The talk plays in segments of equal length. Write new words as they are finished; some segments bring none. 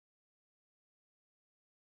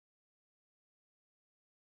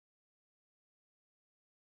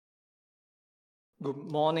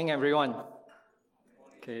Good morning, everyone.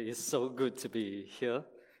 Okay, it's so good to be here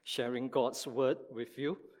sharing God's word with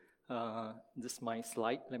you. This is my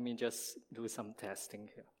slide. Let me just do some testing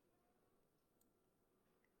here.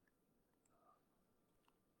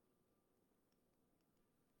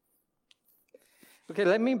 Okay,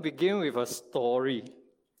 let me begin with a story.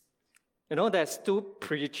 There's two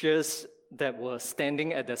preachers that were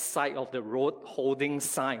standing at the side of the road holding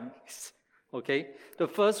signs. Okay, the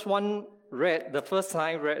first sign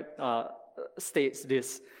states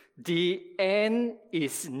this: the end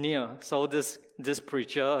is near. So this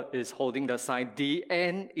preacher is holding the sign, the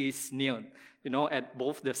end is near, at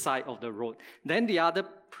both the side of the road. Then the other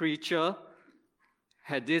preacher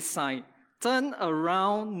had this sign: turn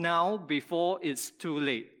around now before it's too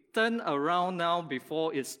late. Turn around now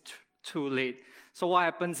before it's too late. So what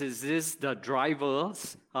happens is this: the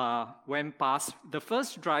drivers went past. The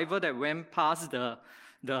first driver that went past the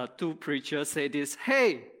two preachers said this: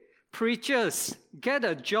 hey, preachers, get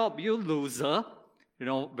a job, you loser.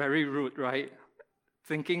 Very rude, right?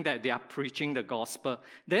 Thinking that they are preaching the gospel.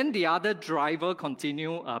 Then the other driver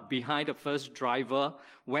continued behind the first driver,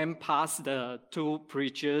 went past the two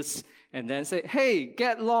preachers, and then said, hey,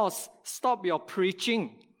 get lost, stop your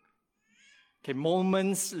preaching. Okay,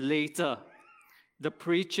 moments later, the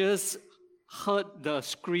preachers heard the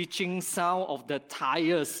screeching sound of the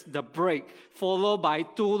tires, the brake, followed by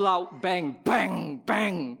two loud bang, bang,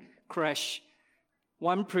 bang, crash.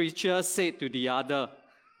 One preacher said to the other,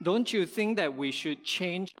 don't you think that we should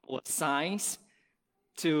change our signs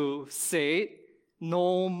to say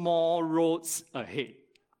no more roads ahead?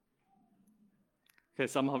 Okay,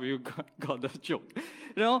 some of you got the joke.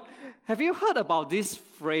 Have you heard about this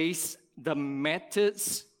phrase, the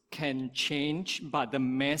methods can change, but the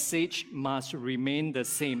message must remain the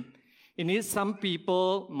same? In it, some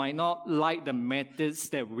people might not like the methods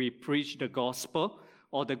that we preach the gospel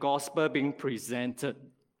or the gospel being presented.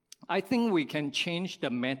 I think we can change the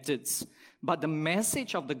methods, but the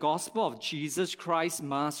message of the gospel of Jesus Christ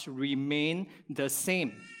must remain the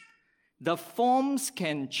same. The forms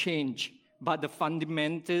can change, but the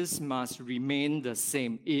fundamentals must remain the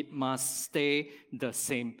same. It must stay the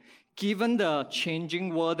same. Given the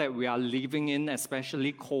changing world that we are living in,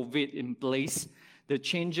 especially COVID in place, the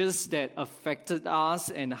changes that affected us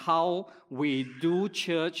and how we do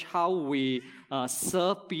church, how we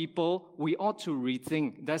serve people, we ought to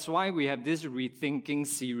rethink. That's why we have this rethinking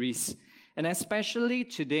series. And especially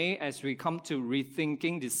today, as we come to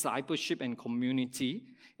rethinking discipleship and community,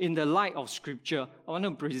 in the light of Scripture, I want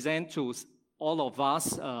to present to all of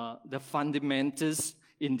us the fundamentals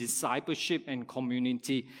in discipleship and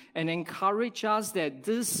community, and encourage us that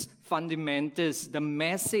these fundamentals, the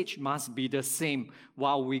message must be the same.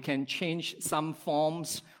 While we can change some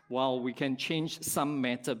forms, while we can change some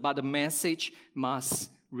method, but the message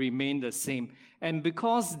must remain the same. And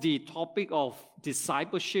because the topic of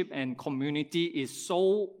discipleship and community is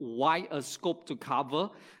so wide a scope to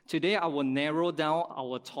cover, today I will narrow down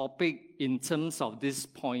our topic in terms of these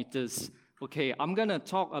pointers. Okay, I'm going to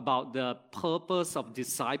talk about the purpose of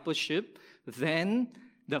discipleship, then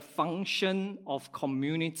the function of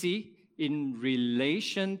community in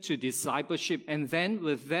relation to discipleship, and then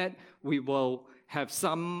with that, we will have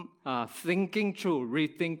some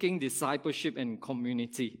rethinking discipleship and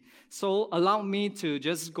community. So allow me to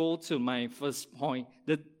just go to my first point,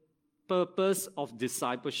 the purpose of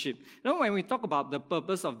discipleship. When we talk about the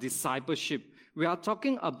purpose of discipleship, we are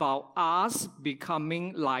talking about us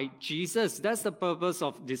becoming like Jesus. That's the purpose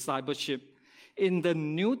of discipleship. In the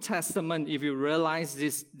New Testament, if you realize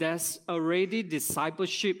this, there's already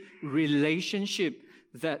discipleship relationship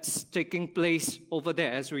that's taking place over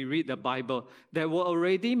there as we read the Bible. There were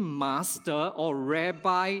already master or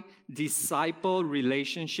rabbi-disciple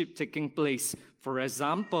relationship taking place. For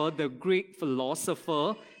example, the Greek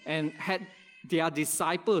philosopher and had their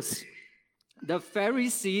disciples. The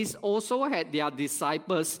Pharisees also had their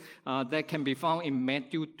disciples that can be found in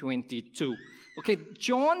Matthew 22. Okay,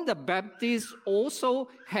 John the Baptist also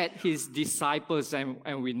had his disciples,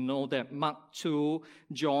 and we know that Mark 2,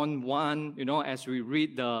 John 1, as we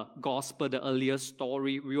read the gospel, the earlier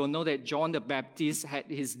story, we will know that John the Baptist had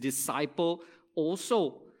his disciple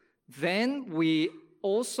also. Then we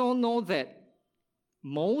also know that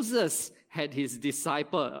Moses had his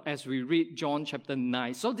disciple as we read John chapter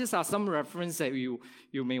 9. So these are some references that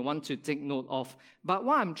you may want to take note of. But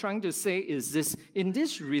what I'm trying to say is this: in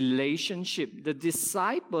this relationship, the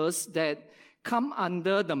disciples that come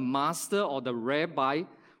under the master or the rabbi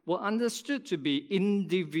were understood to be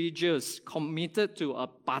individuals committed to a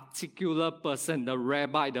particular person, the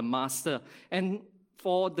rabbi, the master. And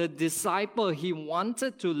For the disciple, he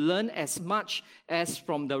wanted to learn as much as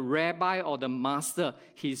from the rabbi or the master,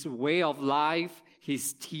 his way of life,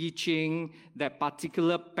 his teaching, that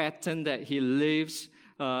particular pattern that he lives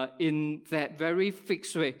in that very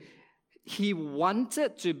fixed way. He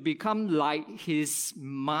wanted to become like his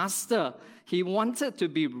master. He wanted to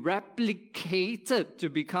be replicated to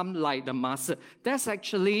become like the master. That's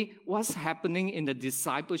actually what's happening in the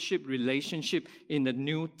discipleship relationship in the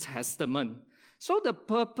New Testament. So the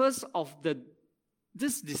purpose of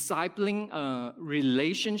this discipling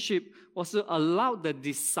relationship was to allow the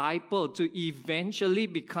disciple to eventually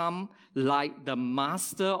become like the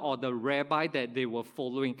master or the rabbi that they were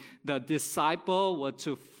following. The disciple were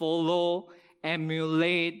to follow,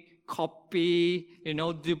 emulate, copy,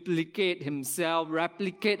 duplicate himself,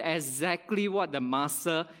 replicate exactly what the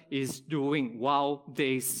master is doing while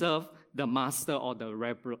they serve the master or the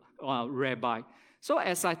rabbi. So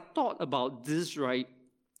as I thought about this, right,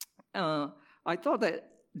 I thought that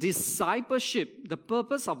discipleship, the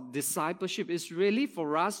purpose of discipleship is really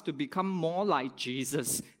for us to become more like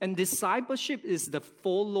Jesus. And discipleship is the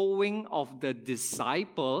following of the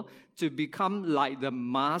disciple to become like the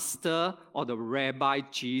master or the rabbi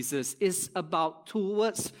Jesus. It's about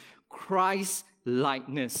towards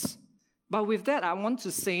Christ-likeness. But with that, I want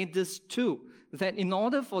to say this too, that in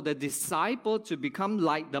order for the disciple to become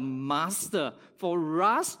like the master, for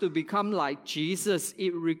us to become like Jesus,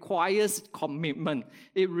 it requires commitment.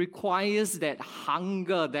 It requires that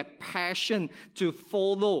hunger, that passion to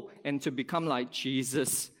follow and to become like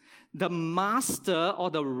Jesus. The master or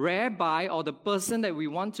the rabbi or the person that we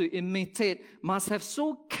want to imitate must have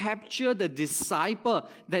so captured the disciple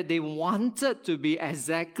that they wanted to be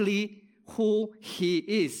exactly who he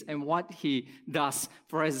is and what he does.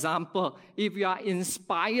 For example, if you are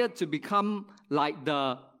inspired to become like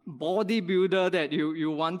the bodybuilder that you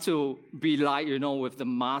want to be like, with the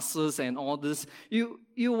muscles and all this, you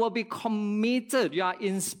will be committed. You are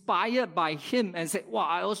inspired by him and say, wow,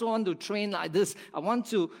 I also want to train like this. I want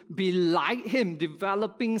to be like him,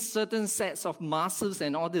 developing certain sets of muscles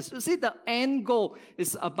and all this. You see, the end goal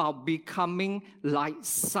is about becoming like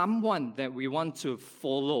someone that we want to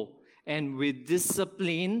follow. And with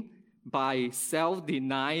discipline, by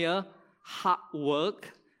self-denial, hard work,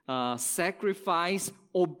 sacrifice,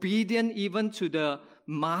 obedient even to the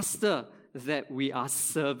master that we are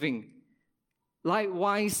serving.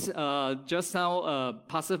 Likewise, just now,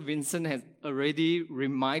 Pastor Vincent has already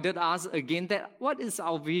reminded us again that what is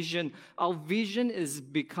our vision? Our vision is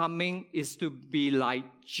to be like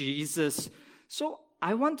Jesus. So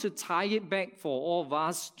I want to tie it back for all of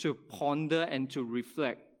us to ponder and to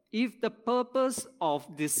reflect. If the purpose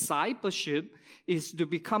of discipleship is to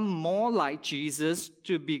become more like Jesus,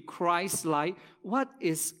 to be Christ-like, what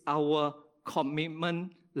is our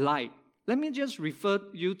commitment like? Let me just refer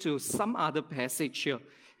you to some other passage here.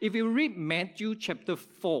 If you read Matthew chapter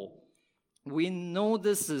 4, we know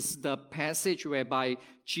this is the passage whereby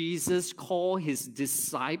Jesus called his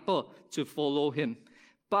disciple to follow him.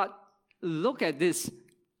 But look at this.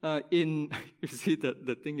 You see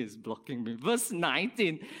the thing is blocking me. Verse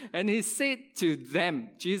 19, and Jesus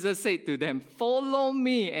said to them, follow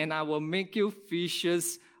me and I will make you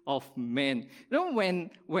fishers of men.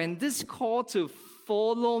 When this call to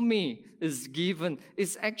follow me is given,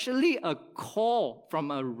 it's actually a call from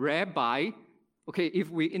a rabbi. Okay, if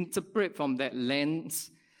we interpret from that lens,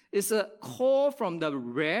 it's a call from the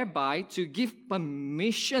rabbi to give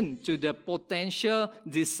permission to the potential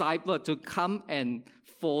disciple to come and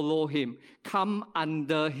follow him, come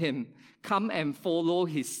under him, come and follow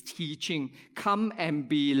his teaching, come and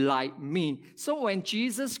be like me. So when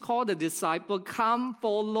Jesus called the disciple, come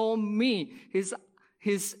follow me,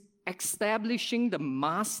 he's establishing the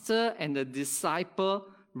master and the disciple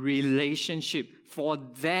relationship for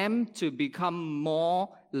them to become more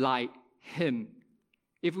like him.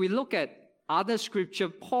 If we look at other scripture,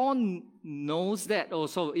 Paul knows that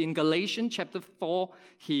also. In Galatians chapter 4,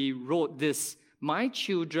 he wrote this, my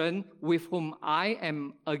children, with whom I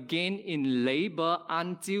am again in labor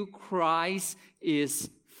until Christ is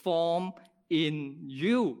formed in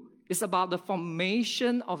you. It's about the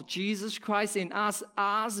formation of Jesus Christ in us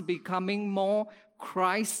becoming more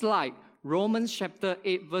Christ-like. Romans chapter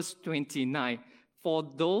 8 verse 29. For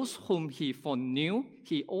those whom he foreknew,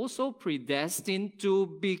 he also predestined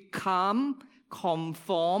to become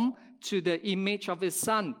conformed to the image of his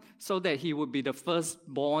Son, so that he would be the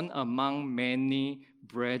firstborn among many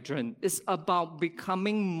brethren. It's about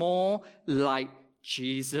becoming more like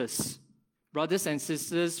Jesus. Brothers and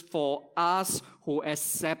sisters, for us who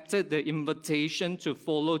accepted the invitation to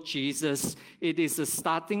follow Jesus, it is the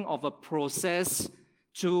starting of a process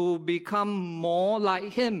to become more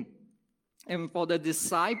like him. And for the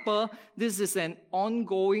disciple, this is an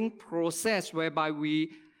ongoing process whereby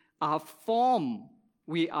we are formed,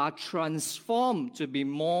 we are transformed to be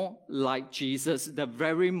more like Jesus. The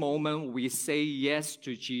very moment we say yes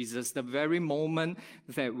to Jesus, the very moment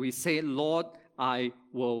that we say, Lord, I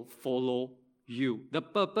will follow you. The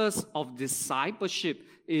purpose of discipleship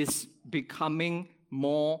is becoming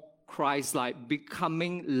more Christ-like,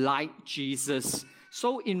 becoming like Jesus.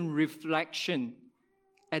 So in reflection,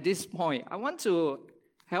 at this point, I want to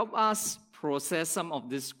help us process some of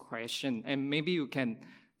this question, and maybe you can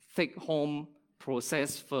take home,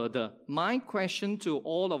 process further. My question to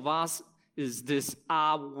all of us is this: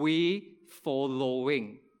 are we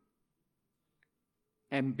following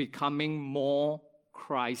and becoming more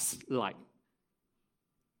Christ-like?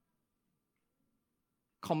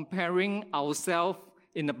 Comparing ourselves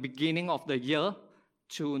in the beginning of the year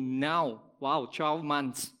to now, 12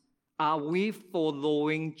 months, are we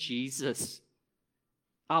following Jesus?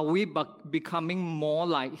 Are we becoming more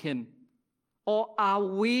like him? Or are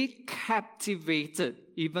we captivated,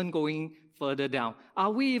 even going further down?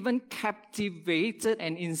 Are we even captivated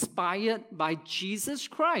and inspired by Jesus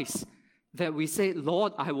Christ that we say,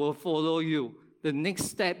 Lord, I will follow you. The next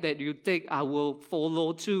step that you take, I will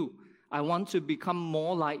follow too. I want to become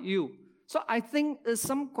more like you. So I think there's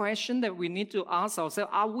some question that we need to ask ourselves.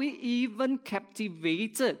 Are we even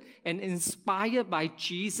captivated and inspired by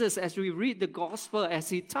Jesus as we read the gospel, as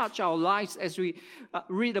he touches our lives, as we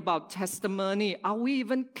read about testimony? Are we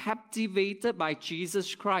even captivated by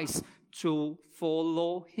Jesus Christ to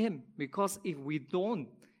follow him? Because if we don't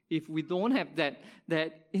have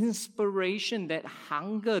that inspiration, that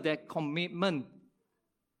hunger, that commitment,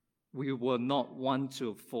 we will not want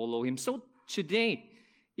to follow him. So today,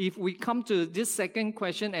 if we come to this second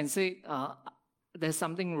question and say, there's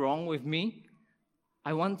something wrong with me,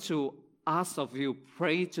 I want to ask of you,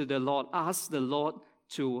 pray to the Lord, ask the Lord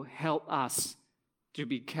to help us to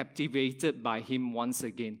be captivated by him once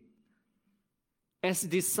again. As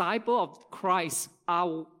disciples of Christ,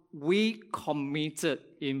 are we committed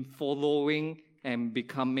in following and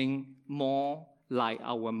becoming more like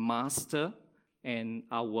our master and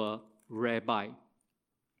our rabbi?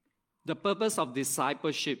 The purpose of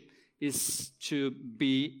discipleship is to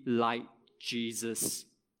be like Jesus.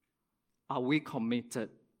 Are we committed?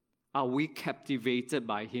 Are we captivated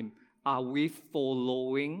by him? Are we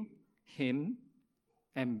following him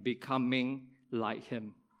and becoming like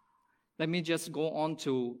him? Let me just go on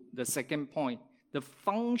to the second point. The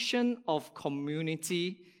function of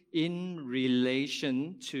community in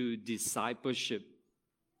relation to discipleship.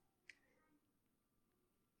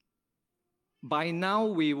 By now,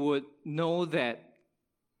 we would know that,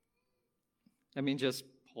 let me just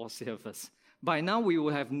pause here first. By now, we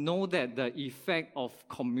would have known that the effect of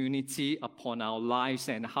community upon our lives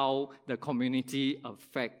and how the community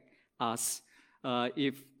affects us.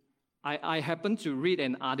 If I happened to read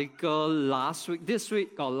an article this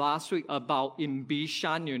week about in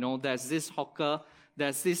Bishan,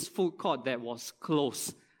 there's this food court that was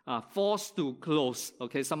closed, forced to close.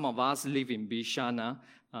 Okay, some of us live in Bishan.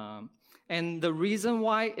 And the reason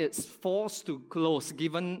why it's forced to close,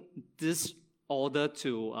 given this order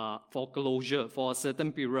for closure for a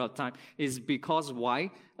certain period of time, is because why?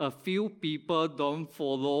 A few people don't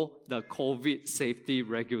follow the COVID safety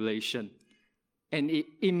regulation. And it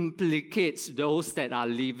implicates those that are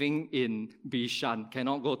living in Bishan,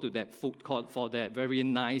 cannot go to that food court for that very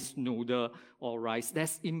nice noodle or rice.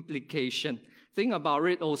 That's implication. Think about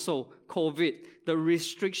it also, COVID, the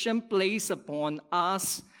restriction placed upon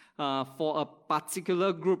us for a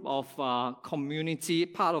particular group of community,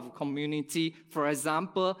 part of community. For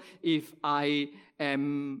example, if I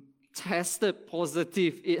am tested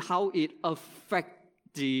positive, how it affects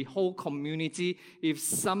the whole community. If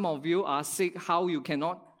some of you are sick, how you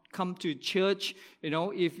cannot come to church.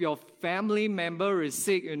 If your family member is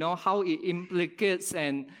sick, how it implicates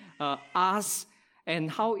us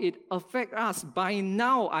and how it affects us. By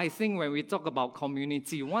now, I think when we talk about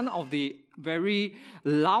community, one of the very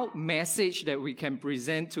loud message that we can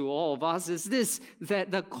present to all of us is this,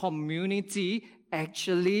 that the community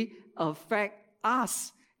actually affects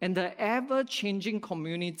us. And the ever-changing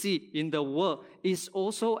community in the world is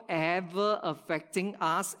also ever affecting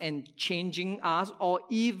us and changing us or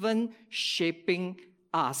even shaping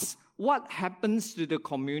us. What happens to the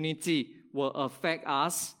community will affect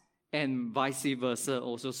us and vice versa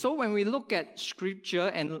also. So when we look at Scripture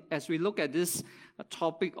and as we look at this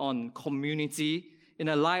topic on community, in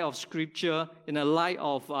the light of Scripture, in the light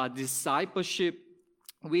of discipleship,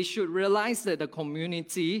 we should realize that the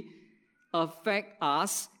community affect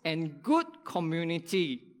us, and good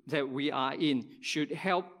community that we are in should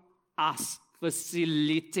help us,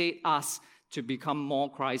 facilitate us to become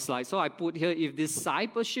more Christ-like. So I put here, if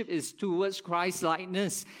discipleship is towards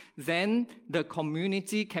Christ-likeness, then the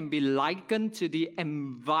community can be likened to the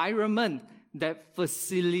environment that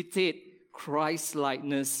facilitate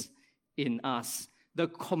Christ-likeness in us. The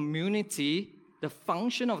community, the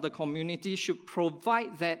function of the community should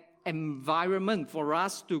provide that environment for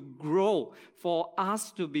us to grow, for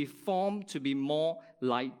us to be formed to be more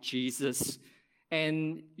like Jesus.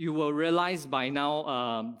 And you will realize by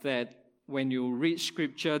now that when you read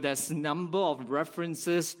scripture, there's a number of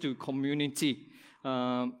references to community.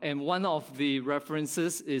 And one of the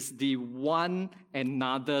references is the one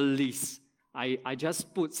another list. I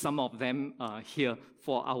just put some of them here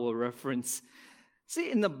for our reference.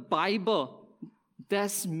 See, in the Bible,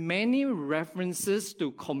 there's many references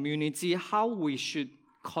to community, how we should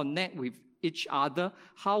connect with each other,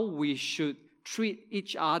 how we should treat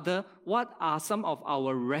each other, what are some of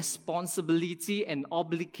our responsibility and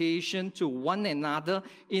obligation to one another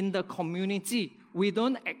in the community. We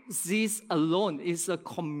don't exist alone. It's a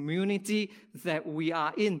community that we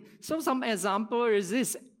are in. So some example is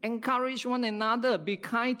this: encourage one another, be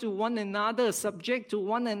kind to one another, subject to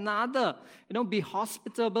one another, be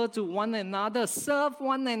hospitable to one another, serve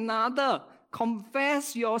one another,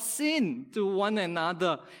 confess your sin to one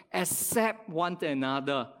another, accept one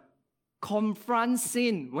another, confront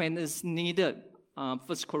sin when it's needed. 1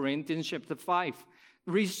 Corinthians chapter 5.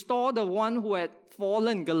 Restore the one who had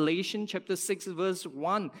fallen. Galatians chapter 6 verse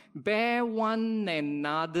 1. Bear one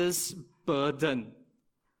another's burden.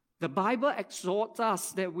 The Bible exhorts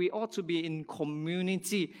us that we ought to be in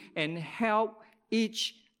community and help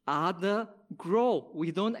each other grow.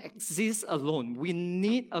 We don't exist alone. We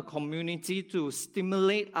need a community to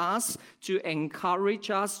stimulate us, to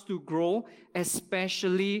encourage us to grow,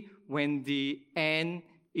 especially when the end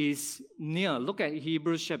is near. Look at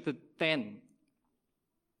Hebrews chapter 10,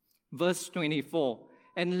 verse 24.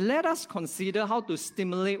 And let us consider how to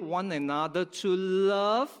stimulate one another to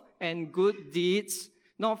love and good deeds,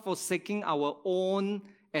 not forsaking our own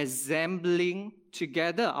assembling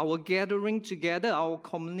together, our gathering together, our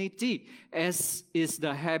community, as is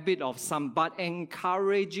the habit of some, but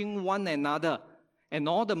encouraging one another. And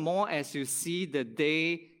all the more as you see the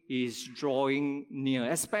day is drawing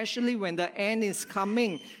near, especially when the end is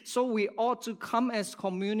coming. So we ought to come as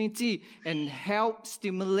community and help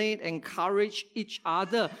stimulate, encourage each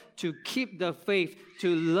other to keep the faith,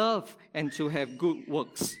 to love, and to have good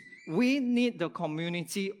works. We need the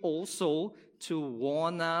community also to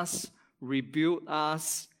warn us, rebuke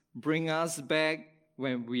us, bring us back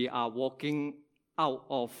when we are walking out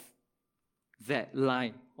of that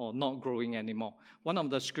line or not growing anymore. One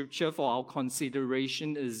of the scripture for our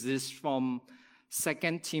consideration is this from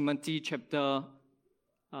 2 Timothy chapter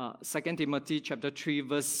 3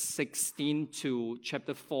 verse 16 to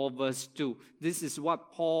chapter 4 verse 2. This is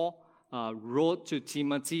what Paul wrote to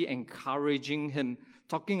Timothy, encouraging him,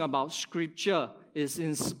 talking about scripture is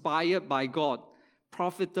inspired by God,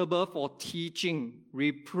 profitable for teaching,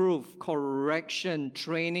 reproof, correction,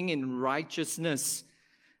 training in righteousness.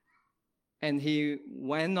 And he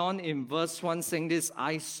went on in verse 1 saying this: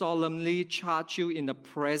 I solemnly charge you in the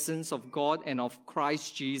presence of God and of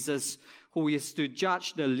Christ Jesus, who is to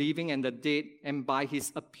judge the living and the dead, and by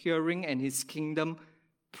his appearing and his kingdom,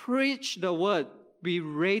 preach the word, be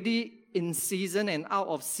ready in season and out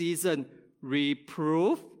of season,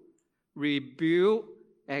 reproof, rebuke,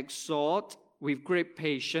 exhort with great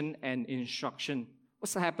patience and instruction.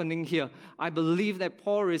 What's happening here? I believe that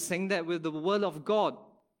Paul is saying that with the word of God,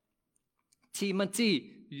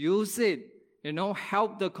 Timothy, use it,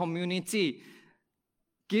 help the community,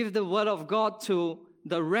 give the word of God to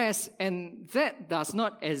the rest, and that does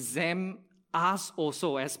not exempt us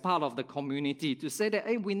also as part of the community to say that,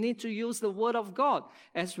 hey, we need to use the word of God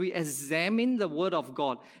as we examine the word of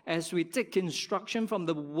God, as we take instruction from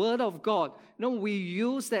the word of God. We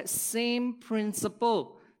use that same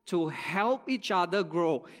principle to help each other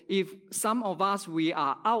grow. If some of us, we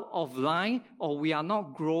are out of line, or we are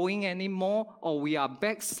not growing anymore, or we are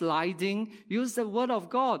backsliding, use the word of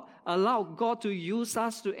God. Allow God to use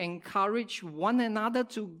us to encourage one another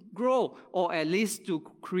to grow, or at least to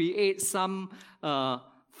create some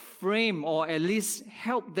frame, or at least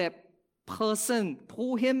help that person,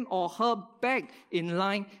 pull him or her back in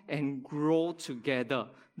line and grow together.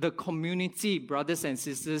 The community, brothers and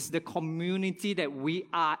sisters, the community that we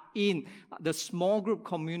are in, the small group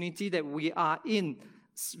community that we are in,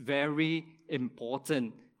 is very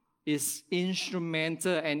important. It's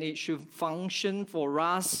instrumental, and it should function for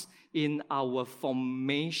us in our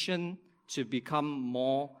formation to become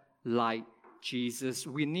more like Jesus.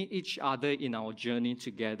 We need each other in our journey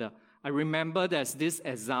together. I remember there's this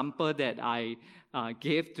example that I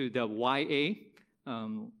gave to the YA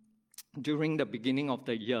during the beginning of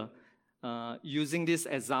the year, using this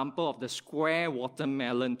example of the square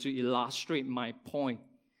watermelon to illustrate my point.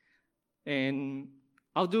 And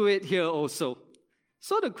I'll do it here also.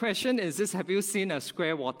 So the question is this: have you seen a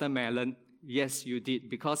square watermelon? Yes, you did,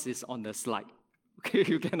 because it's on the slide. Okay,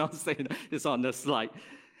 you cannot say that. It's on the slide.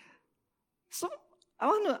 So I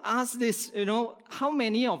want to ask this, how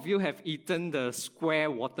many of you have eaten the square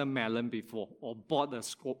watermelon before, or bought a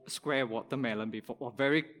square watermelon before? Or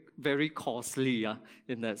very, very costly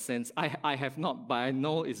in that sense. I have not, but I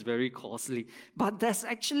know it's very costly. But there's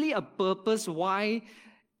actually a purpose why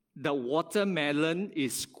the watermelon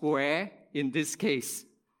is square in this case.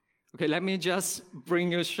 Okay, let me just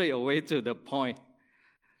bring you straight away to the point.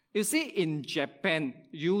 You see, in Japan,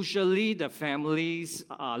 usually the families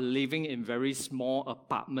are living in very small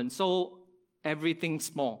apartments, so everything's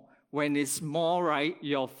small. When it's small, right,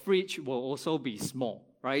 your fridge will also be small,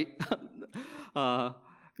 right?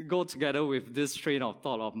 Go together with this train of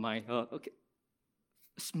thought of mine. Okay,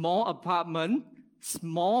 small apartment,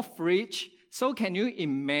 small fridge. So can you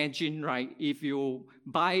imagine, right, if you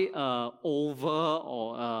buy a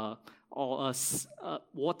oval or a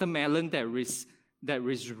watermelon that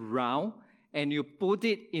is round, and you put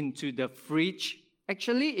it into the fridge,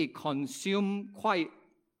 actually it consumes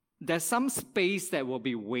there's some space that will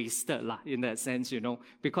be wasted in that sense,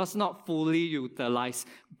 because not fully utilized.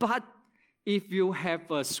 But if you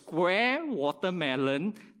have a square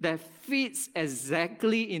watermelon that fits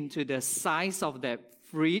exactly into the size of that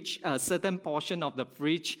fridge, a certain portion of the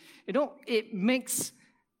fridge, it makes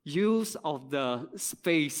use of the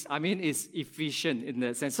space. I mean, it's efficient in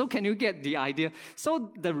that sense. So can you get the idea?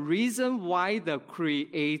 So the reason why the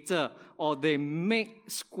creator, or they make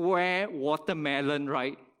square watermelon,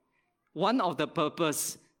 right? One of the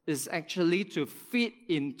purpose is actually to fit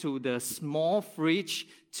into the small fridge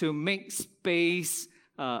to make space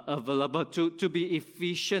available, to be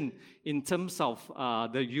efficient in terms of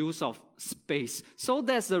the use of space. So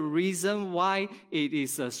that's the reason why it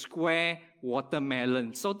is a square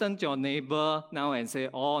watermelon. So turn to your neighbor now and say,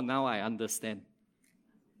 "Oh, now I understand."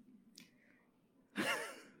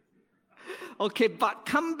 Okay, but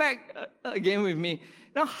come back again with me.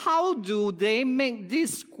 Now, how do they make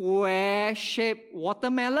this square-shaped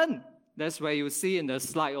watermelon? That's where you see in the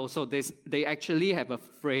slide also. They actually have a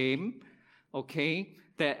frame, okay,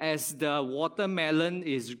 that as the watermelon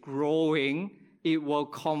is growing, it will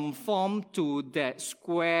conform to that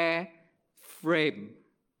square frame.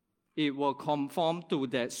 It will conform to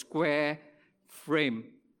that square frame.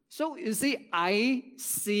 So you see, I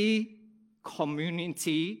see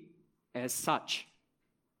community as such.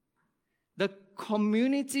 The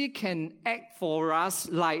community can act for us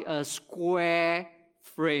like a square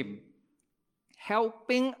frame,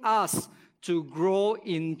 helping us to grow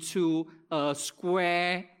into a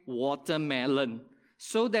square watermelon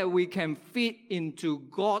so that we can fit into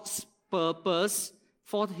God's purpose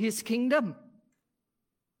for His kingdom.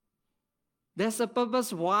 There's a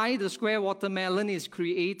purpose why the square watermelon is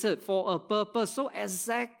created, for a purpose. So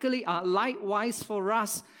exactly, likewise for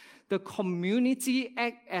us, the community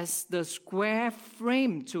acts as the square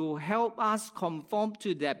frame to help us conform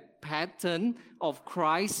to that pattern of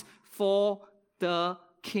Christ for the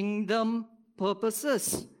kingdom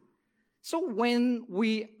purposes. So when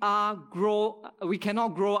we cannot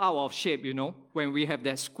grow out of shape, when we have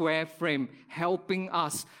that square frame helping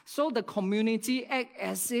us. So the community acts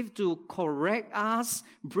as if to correct us,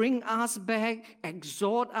 bring us back,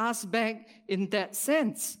 exhort us back in that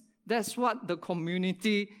sense. That's what the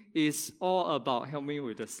community is all about. Help me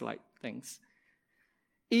with the slide. Thanks.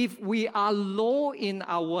 If we are low in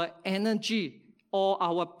our energy or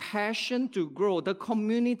our passion to grow, the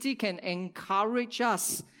community can encourage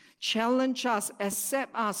us, challenge us,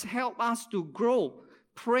 accept us, help us to grow,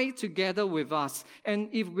 pray together with us. And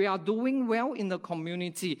if we are doing well in the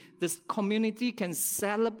community, this community can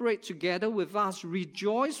celebrate together with us,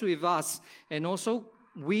 rejoice with us, and also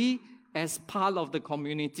we as part of the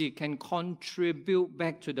community can contribute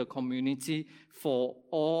back to the community for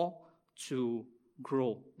all to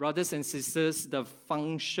grow. Brothers and sisters, the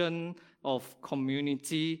function of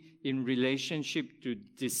community in relationship to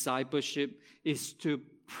discipleship is to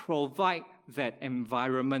provide that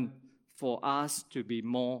environment for us to be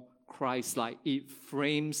more Christ-like. It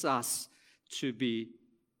frames us to be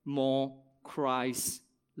more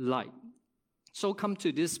Christ-like. So come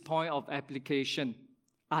to this point of application.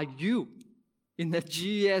 Are you in the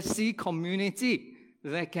GFC community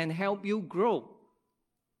that can help you grow?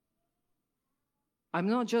 I'm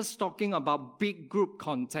not just talking about big group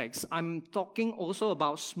context. I'm talking also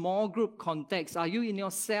about small group context. Are you in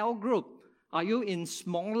your cell group? Are you in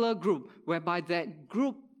smaller group, whereby that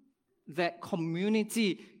group, that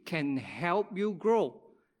community can help you grow,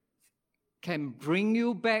 can bring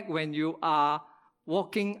you back when you are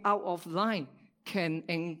walking out of line, can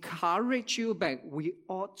encourage you back? We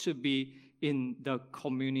ought to be in the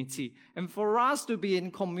community. And for us to be in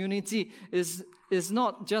community is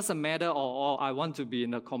not just a matter of, oh, I want to be in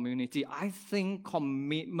the community. I think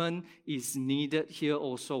commitment is needed here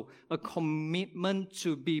also. A commitment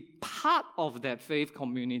to be part of that faith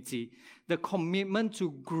community. The commitment to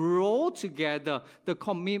grow together. The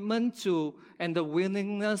commitment to, and the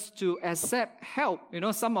willingness to accept help. You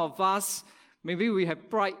know, some of us, maybe we have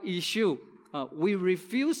pride issue. We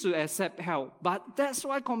refuse to accept help, but that's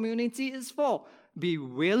what community is for. Be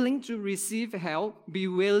willing to receive help, be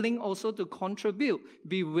willing also to contribute,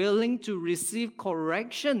 be willing to receive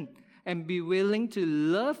correction, and be willing to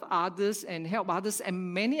love others and help others,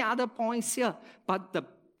 and many other points here. But the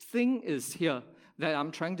thing is here that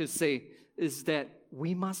I'm trying to say is that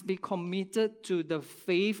we must be committed to the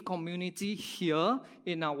faith community here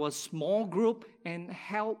in our small group and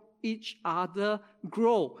help each other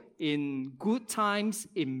grow in good times,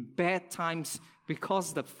 in bad times,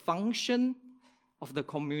 because the function of the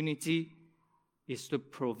community is to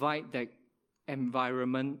provide that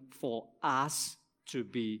environment for us to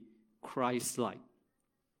be Christ-like.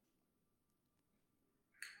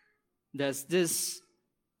 There's this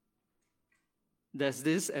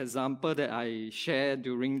example that I shared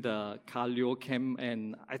during the Kaleo camp,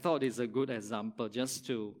 and I thought it's a good example just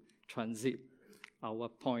to transit our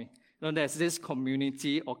point. You know, there's this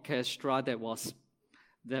community orchestra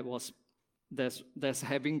that's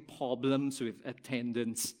having problems with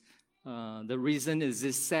attendance. The reason is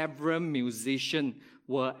this: several musicians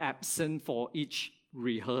were absent for each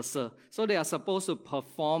rehearsal. So they are supposed to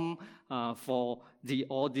perform for the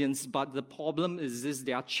audience, but the problem is this: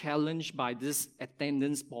 they are challenged by this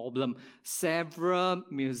attendance problem. Several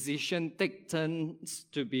musicians take turns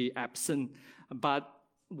to be absent, but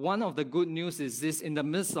one of the good news is this: in the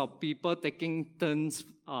midst of people taking turns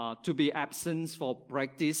to be absent for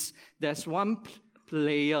practice, there's one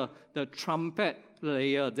player, the trumpet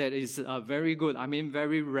player, that is very good. I mean,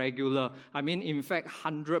 very regular. I mean, in fact,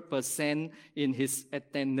 100% in his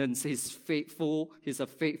attendance. He's a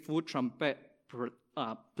faithful trumpet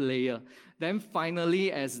player. Then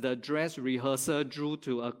finally, as the dress rehearsal drew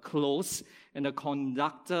to a close, and the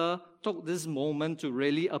conductor took this moment to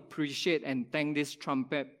really appreciate and thank this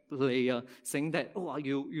trumpet player, saying that, oh,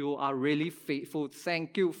 you are really faithful.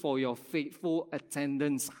 Thank you for your faithful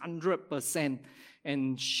attendance, 100%.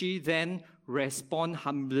 And she then respond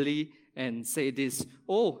humbly and say this: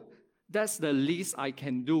 oh, that's the least I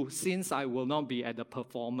can do since I will not be at the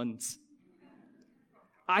performance.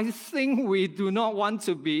 I think we do not want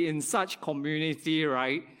to be in such community,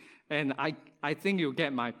 right? And I think you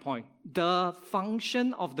get my point. The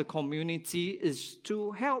function of the community is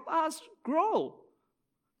to help us grow,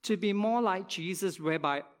 to be more like Jesus,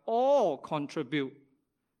 whereby all contribute,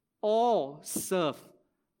 all serve,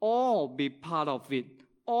 all be part of it,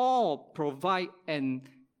 all provide and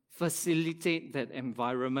facilitate that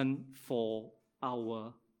environment for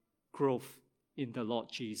our growth in the Lord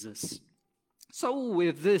Jesus. So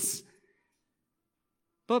with this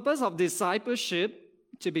purpose of discipleship,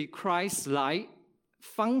 to be Christ-like,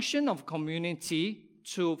 function of community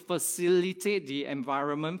to facilitate the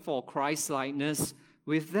environment for Christ-likeness,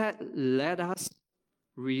 with that, let us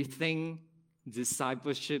rethink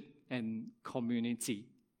discipleship and community.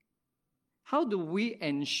 How do we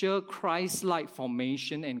ensure Christ-like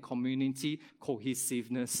formation and community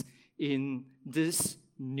cohesiveness in these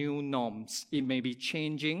new norms? It may be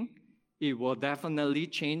changing. It will definitely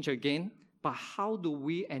change again. But how do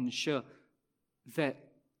we ensure that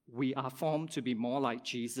we are formed to be more like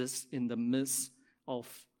Jesus in the midst of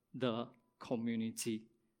the community?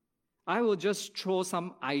 I will just throw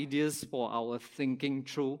some ideas for our thinking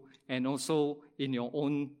through, and also in your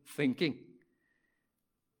own thinking.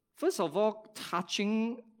 First of all,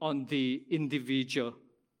 touching on the individual,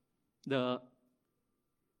 our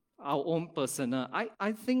own personal.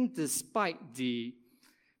 I think despite the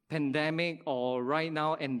pandemic or right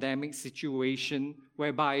now endemic situation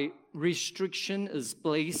whereby restriction is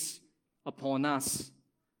placed upon us,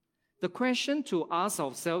 the question to ask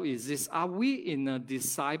ourselves is this: are we in a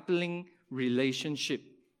discipling relationship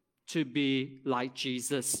to be like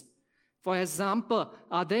Jesus? For example,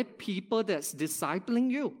 are there people that's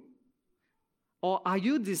discipling you? Or are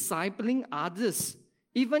you discipling others,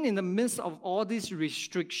 even in the midst of all this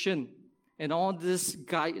restriction and all these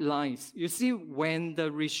guidelines. You see, when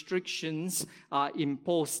the restrictions are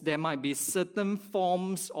imposed, there might be certain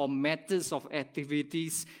forms or methods of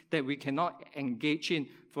activities that we cannot engage in.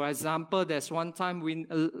 For example, there's one time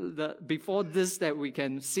before this that we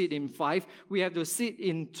can sit in 5, we have to sit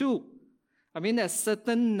in 2. I mean, there's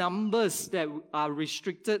certain numbers that are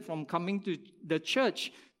restricted from coming to the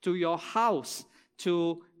church, to your house,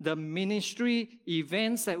 to the ministry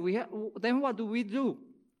events that we have. Then what do?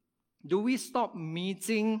 Do we stop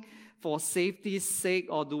meeting for safety's sake,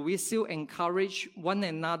 or do we still encourage one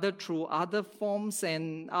another through other forms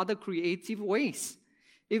and other creative ways?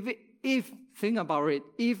 Think about it,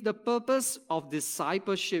 if the purpose of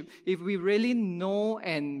discipleship, if we really know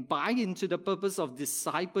and buy into the purpose of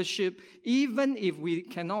discipleship, even if we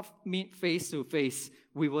cannot meet face to face,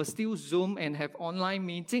 we will still Zoom and have online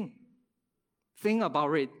meeting. Think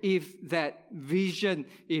about it. If that vision,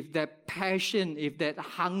 if that passion, if that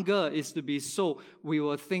hunger is to be so, we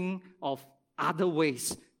will think of other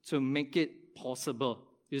ways to make it possible.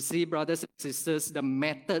 You see, brothers and sisters, the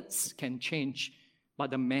methods can change, but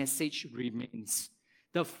the message remains.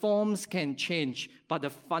 The forms can change, but the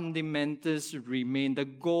fundamentals remain. The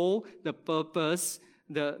goal, the purpose,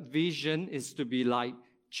 the vision is to be like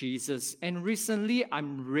Jesus. And recently,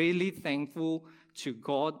 I'm really thankful to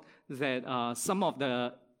God that some of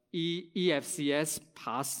the EFCS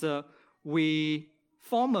pastor, we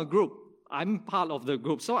form a group. I'm part of the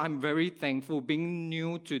group, so I'm very thankful. Being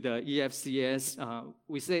new to the EFCS,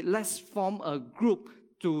 we say, let's form a group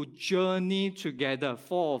to journey together,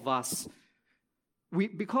 4 of us.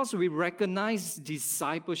 Because we recognize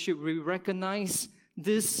discipleship, we recognize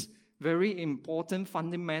this very important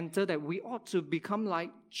fundamental that we ought to become like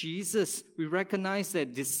Jesus. We recognize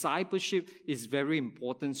that discipleship is very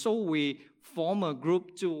important. So we form a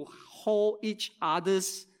group to hold each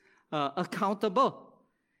other's accountable.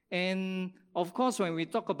 And of course, when we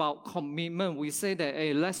talk about commitment, we say that,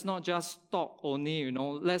 hey, let's not just talk only,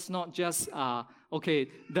 let's not just,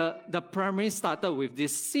 the primary started with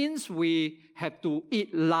this. Since we have to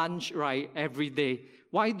eat lunch, right, every day,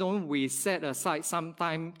 why don't we set aside some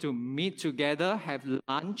time to meet together, have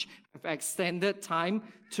lunch, have extended time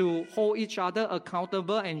to hold each other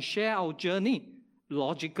accountable and share our journey?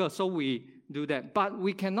 Logical, so we do that. But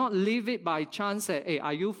we cannot leave it by chance that, hey,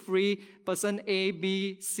 are you free? Person A,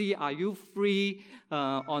 B, C, are you free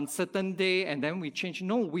on certain day? And then we change.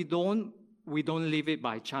 No, we don't leave it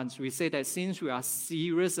by chance. We say that since we are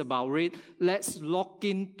serious about it, let's lock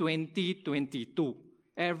in 2022.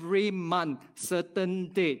 Every month,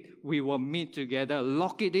 certain date, we will meet together.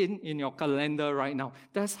 Lock it in your calendar right now.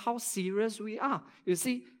 That's how serious we are. You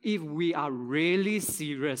see, if we are really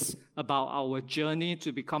serious about our journey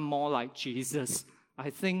to become more like Jesus,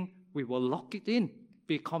 I think we will lock it in,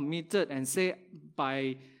 be committed, and say,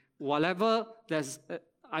 by whatever, that's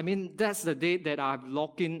the date that I've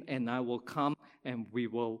locked in, and I will come and we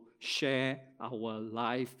will share our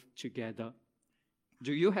life together.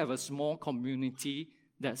 Do you have a small community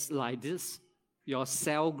that's like this? Your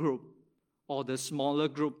cell group or the smaller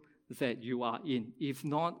group that you are in? If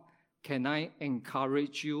not, can I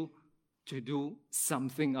encourage you to do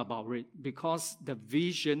something about it? Because the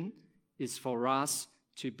vision is for us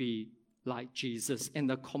to be like Jesus, and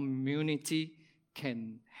the community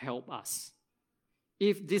can help us.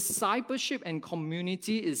 If discipleship and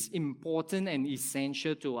community is important and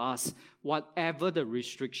essential to us, whatever the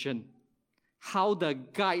restriction, how the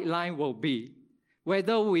guideline will be,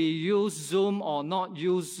 whether we use Zoom or not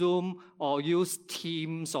use Zoom, or use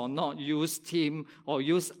Teams or not use Teams, or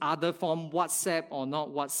use other form, WhatsApp or not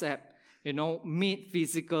WhatsApp, meet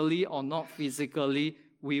physically or not physically,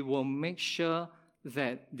 we will make sure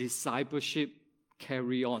that discipleship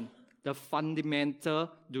carry on. The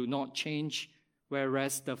fundamental do not change,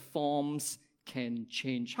 whereas the forms can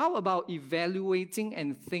change. How about evaluating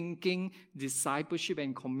and thinking discipleship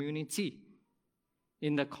and community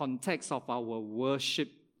in the context of our worship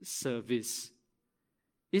service?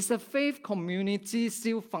 Is the faith community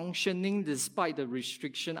still functioning despite the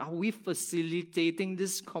restriction? Are we facilitating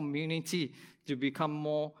this community to become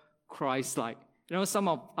more Christ-like? Some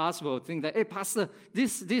of us will think that, hey, Pastor,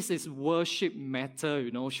 this is worship matter,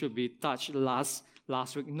 should be touched last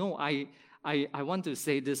week. No, I want to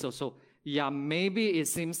say this also. Yeah, maybe it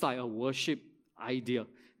seems like a worship idea,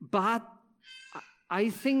 but I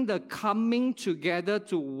think the coming together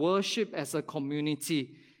to worship as a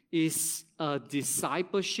community is a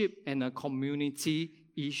discipleship and a community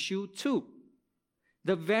issue too.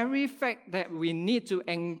 The very fact that we need to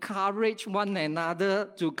encourage one another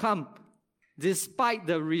to come, despite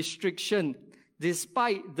the restriction,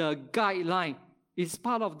 despite the guideline, It's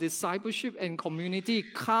part of discipleship and community.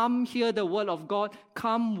 Come hear the word of God.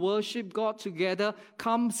 Come worship God together.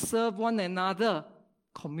 Come serve one another.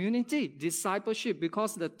 Community, discipleship,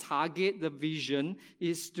 because the target, the vision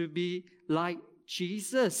is to be like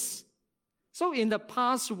Jesus. So in the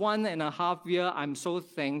past 1.5 years, I'm so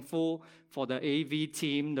thankful for the AV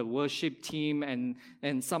team, the worship team,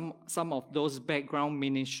 and some of those background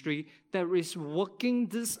ministry that is working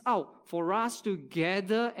this out for us to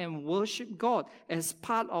gather and worship God as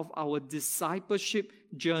part of our discipleship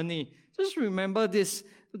journey. Just remember this.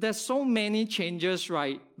 There's so many changes,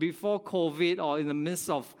 right? Before COVID or in the midst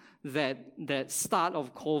of that start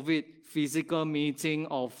of COVID, physical meeting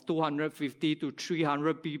of 250 to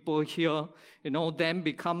 300 people here, then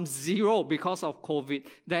becomes zero because of COVID.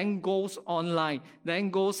 Then goes online.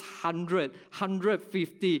 Then goes 100,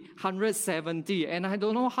 150, 170. And I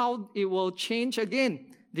don't know how it will change again,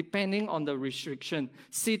 depending on the restriction.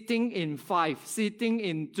 Sitting in 5, sitting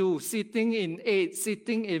in 2, sitting in 8,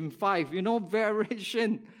 sitting in 5.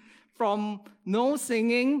 Variation from no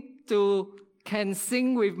singing to can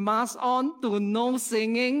sing with mask on to no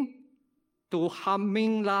singing to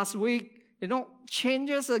humming last week.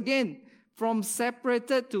 Changes again from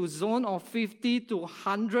separated to zone of 50 to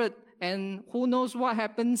 100. And who knows what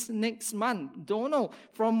happens next month? Don't know.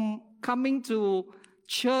 From coming to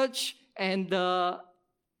church and that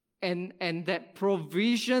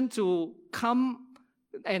provision to come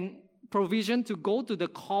and provision to go to the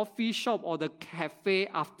coffee shop or the cafe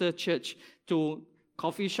after church, to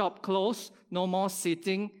coffee shop closed, no more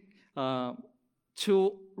sitting,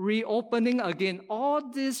 to reopening again. All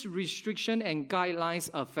these restrictions and guidelines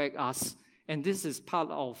affect us. And this is part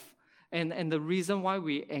of, and the reason why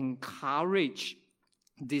we encourage,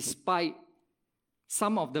 despite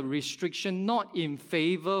some of the restriction not in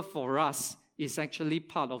favor for us, is actually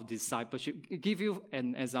part of discipleship. I'll give you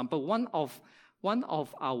an example. One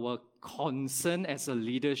of our concern as a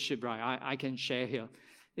leadership, right, I can share here,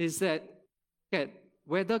 is that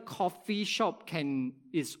whether coffee shop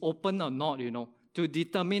is open or not, to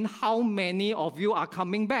determine how many of you are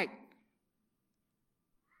coming back.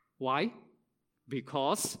 Why?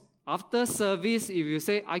 Because after service, if you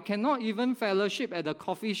say, I cannot even fellowship at the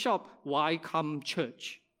coffee shop, why come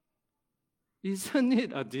church? Isn't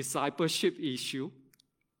it a discipleship issue?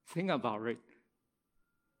 Think about it.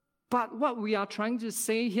 But what we are trying to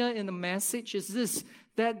say here in the message is this,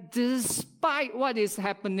 that despite what is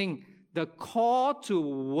happening, the call to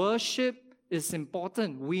worship is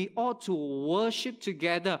important. We ought to worship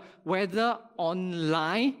together, whether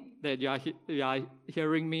online, that you are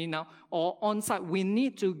hearing me now, or on-site. We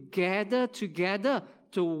need to gather together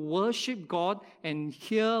to worship God and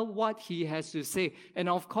hear what He has to say. And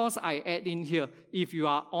of course, I add in here, if you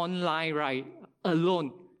are online, right,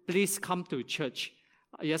 alone, please come to church.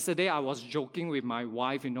 Yesterday, I was joking with my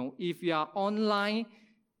wife, if you are online,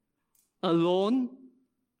 alone,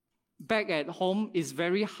 back at home, it's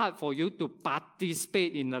very hard for you to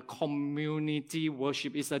participate in a community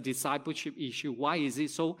worship. It's a discipleship issue. Why is it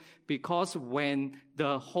so? Because when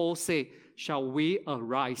the host say, shall we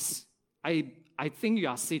arise? I think you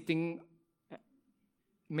are sitting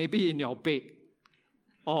maybe in your bed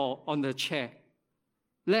or on the chair.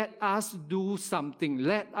 Let us do something.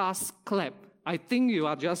 Let us clap. I think you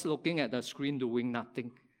are just looking at the screen doing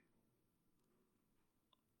nothing.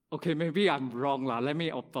 Okay, maybe I'm wrong. Let me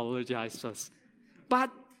apologize first.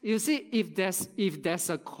 But you see, if there's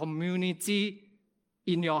a community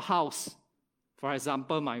in your house, for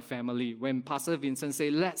example, my family, when Pastor Vincent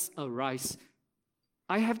say, let's arise,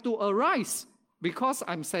 I have to arise because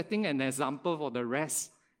I'm setting an example for the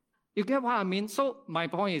rest. You get what I mean? So my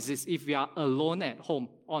point is this, if you are alone at home,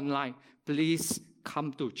 online, please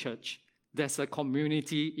come to church. There's a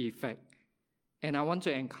community effect. And I want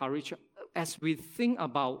to encourage you, as we think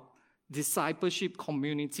about discipleship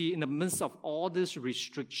community in the midst of all this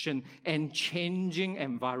restriction and changing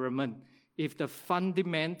environment, if the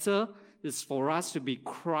fundamental is for us to be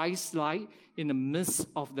Christ-like in the midst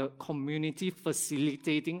of the community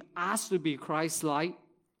facilitating us to be Christ-like,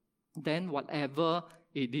 then whatever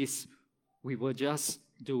it is, we will just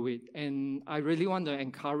do it. And I really want to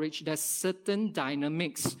encourage that certain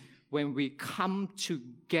dynamics when we come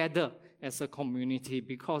together as a community,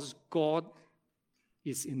 because God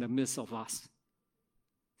is in the midst of us.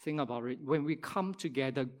 Think about it. When we come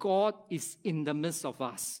together, God is in the midst of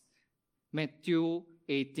us. Matthew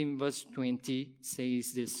 18 verse 20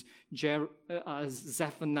 says this.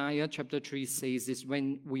 Zephaniah chapter 3 says this.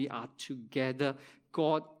 When we are together,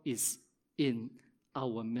 God is in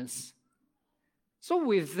our midst. So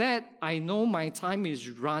with that, I know my time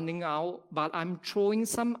is running out, but I'm throwing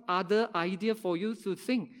some other idea for you to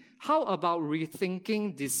think. How about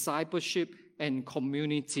rethinking discipleship and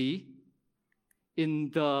community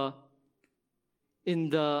in your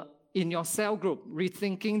cell group?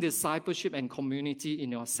 Rethinking discipleship and community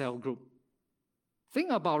in your cell group.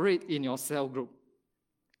 Think about it in your cell group.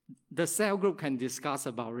 The cell group can discuss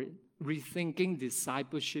about it. Rethinking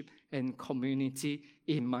discipleship and community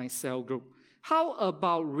in my cell group. How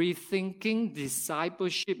about rethinking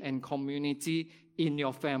discipleship and community in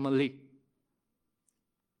your family?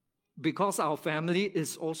 Because our family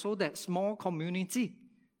is also that small community,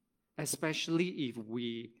 especially if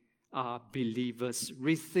we are believers.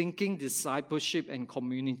 Rethinking discipleship and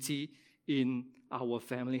community in our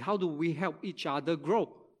family. How do we help each other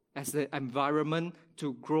grow as the environment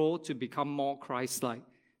to grow, to become more Christ-like?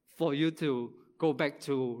 For you to go back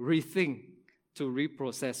to rethink, to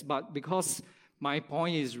reprocess. But because my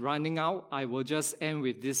point is running out, I will just end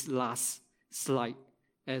with this last slide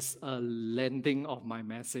as a landing of my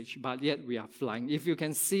message. But yet we are flying. If you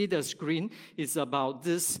can see the screen, it's about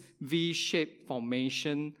this V-shaped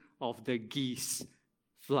formation of the geese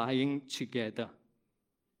flying together.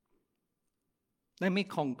 Let me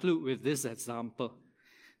conclude with this example.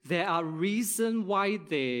 There are reasons why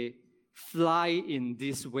they fly in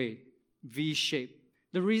this way, V-shape.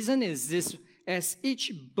 The reason is this: as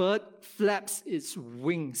each bird flaps its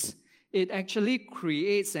wings, it actually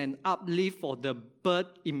creates an uplift for the bird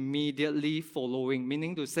immediately following.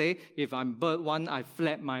 Meaning to say, if I'm bird one, I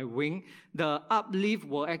flap my wing, the uplift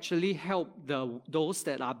will actually help those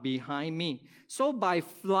that are behind me. So by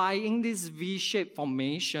flying this V-shaped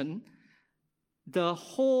formation, the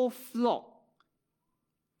whole flock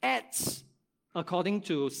adds, according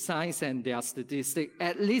to science and their statistics,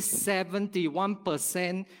 at least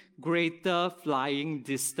 71% greater flying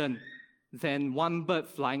distance than one bird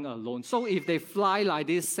flying alone. So if they fly like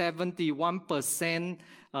this, 71%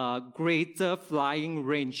 greater flying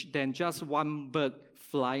range than just one bird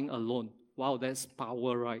flying alone. Wow, that's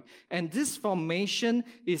power, right? And this formation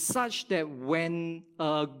is such that when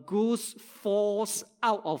a goose falls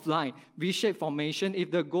out of line, V-shaped formation, if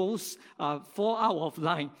the goose fall out of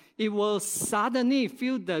line, it will suddenly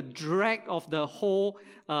feel the drag of the whole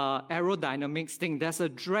aerodynamics thing. There's a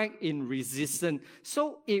drag in resistance.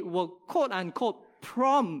 So it will, quote unquote,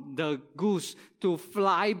 prompt the goose to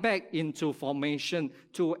fly back into formation,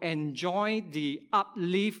 to enjoy the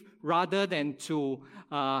uplift rather than to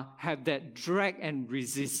have that drag and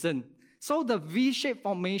resistance. So the V-shaped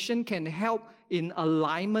formation can help in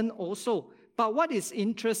alignment also. But what is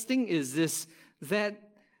interesting is this, that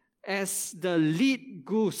as the lead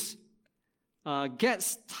goose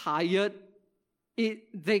gets tired,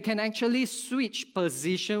 they can actually switch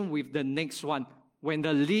position with the next one. When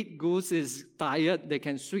the lead goose is tired, they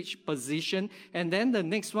can switch position, and then the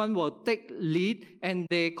next one will take lead, and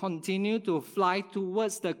they continue to fly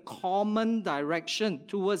towards the common direction,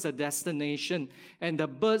 towards the destination. And the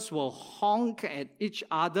birds will honk at each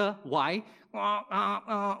other. Why?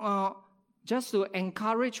 Just to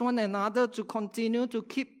encourage one another to continue to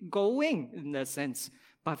keep going, in that sense.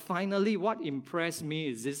 But finally, what impressed me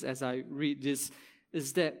is this, as I read this,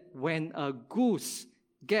 is that when a goose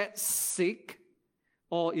gets sick,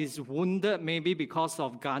 or is wounded maybe because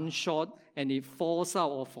of gunshot, and it falls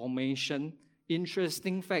out of formation,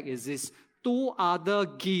 interesting fact is this: 2 other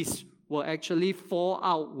geese will actually fall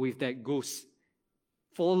out with that goose,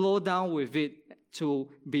 follow down with it to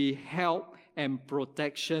be help and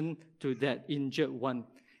protection to that injured one.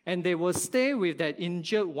 And they will stay with that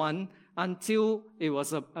injured one until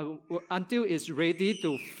until it's ready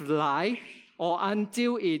to fly, or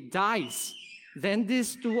until it dies. Then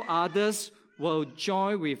these 2 others will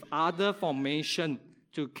join with other formation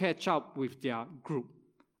to catch up with their group.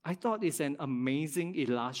 I thought it's an amazing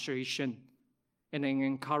illustration and an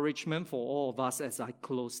encouragement for all of us as I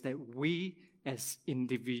close, that we as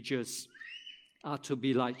individuals are to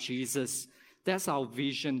be like Jesus. That's our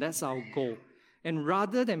vision, that's our goal. And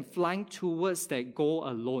rather than flying towards that goal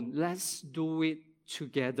alone, let's do it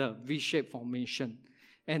together, V-shaped formation.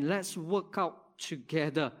 And let's work out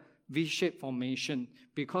together, V-shaped formation,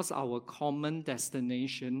 because our common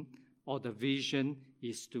destination or the vision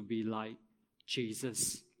is to be like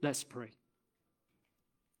Jesus. Let's pray.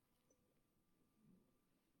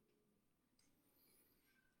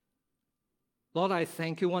 Lord, I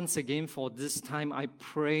thank you once again for this time. I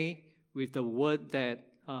pray with the word that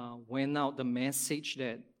went out, the message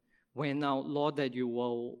that went out, Lord, that you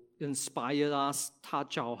will inspire us,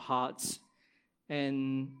 touch our hearts,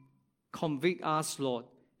 and convict us, Lord.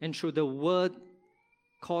 And through the word,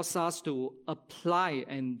 cause us to apply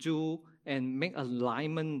and do and make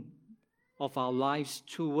alignment of our lives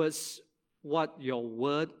towards what your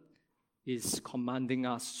word is commanding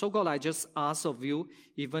us. So God, I just ask of you,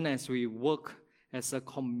 even as we work as a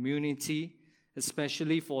community,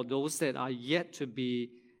 especially for those that are yet to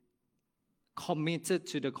be committed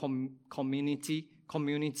to the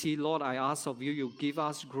community, Lord, I ask of you, you give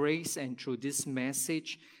us grace, and through this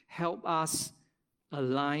message, help us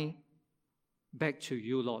align back to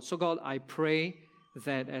you, Lord. So God, I pray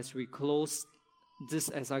that as I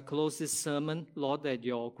close this sermon, Lord, that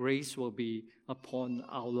your grace will be upon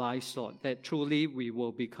our lives, Lord, that truly we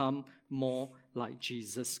will become more like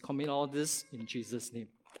Jesus. Commit all this in Jesus' name.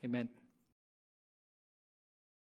 Amen.